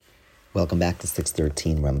Welcome back to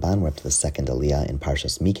 613 Ramban. We're up to the second aliyah in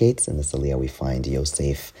Parshas Mikeitz. In this aliyah, we find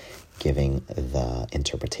Yosef giving the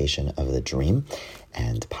interpretation of the dream,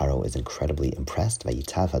 and Paro is incredibly impressed.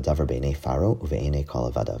 Vayitav hadavar beinei Pharaoh uve'einei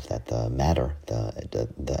kol avadav, that the matter,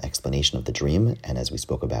 the explanation of the dream, and as we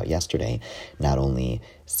spoke about yesterday, not only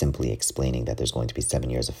simply explaining that there's going to be 7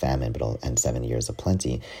 years of famine and 7 years of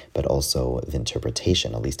plenty, but also the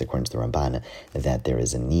interpretation, at least according to the Ramban, that there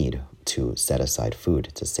is a need to set aside food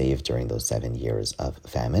to save during those 7 years of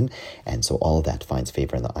famine. And so all of that finds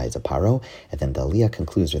favor in the eyes of Paro. And then the aliyah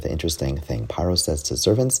concludes with an interesting thing. Paro says to his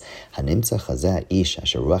servants, Hanimtza chazeh ish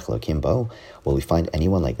asher ruach Elokim bo. Will we find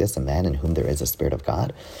anyone like this, a man in whom there is a spirit of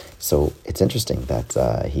God? So it's interesting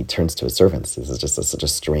that he turns to his servants. This is just such a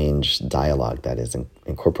strange dialogue that is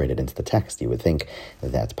incorporated into the text. You would think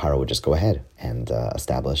that Paro would just go ahead and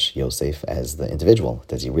establish Yosef as the individual.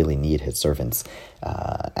 Does he really need his servants'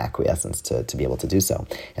 acquiescence to be able to do so?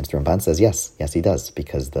 And the Ramban says, yes, he does,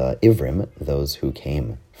 because the Ivrim, those who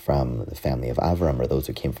came from the family of Avram, or those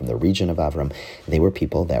who came from the region of Avram, they were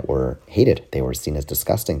people that were hated. They were seen as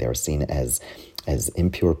disgusting. They were seen as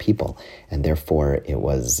impure people, and therefore it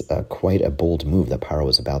was quite a bold move that Paro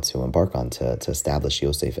was about to embark on to establish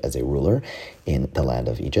Yosef as a ruler in the land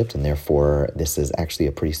of Egypt, and therefore this is actually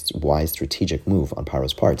a pretty wise strategic move on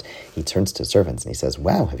Paro's part. He turns to servants and he says,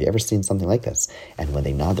 wow, have you ever seen something like this? And when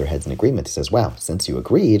they nod their heads in agreement, he says, wow, since you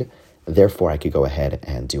agreed, therefore I could go ahead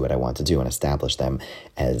and do what I want to do and establish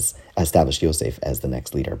Yosef as the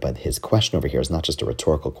next leader. But his question over here is not just a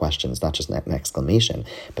rhetorical question, it's not just an exclamation,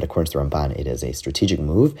 but according to the Ramban, it is a strategic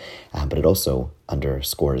move, but it also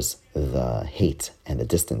underscores the hate and the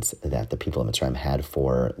distance that the people of Mitzrayim had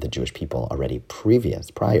for the Jewish people already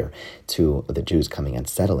prior to the Jews coming and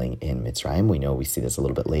settling in Mitzrayim. We see this a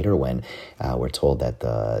little bit later when we're told that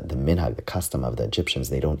the minhag, the custom of the Egyptians,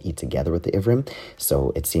 they don't eat together with the Ivrim.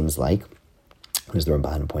 So it seems like, as the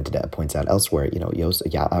Ramban points out elsewhere,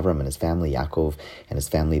 Avram and his family, Yaakov and his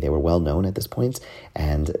family, they were well known at this point,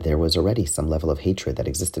 and there was already some level of hatred that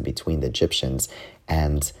existed between the Egyptians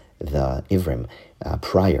and the Ivrim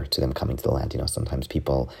prior to them coming to the land. Sometimes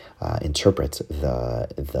people interpret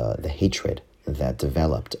the hatred that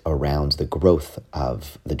developed around the growth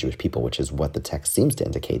of the Jewish people, which is what the text seems to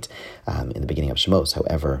indicate in the beginning of Shemos.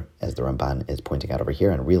 However, as the Ramban is pointing out over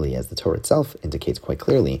here, and really as the Torah itself indicates quite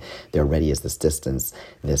clearly, there already is this distance,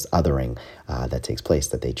 this othering that takes place,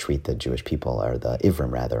 that they treat the Jewish people, or the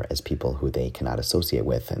Ivrim rather, as people who they cannot associate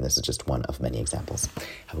with. And this is just one of many examples.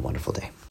 Have a wonderful day.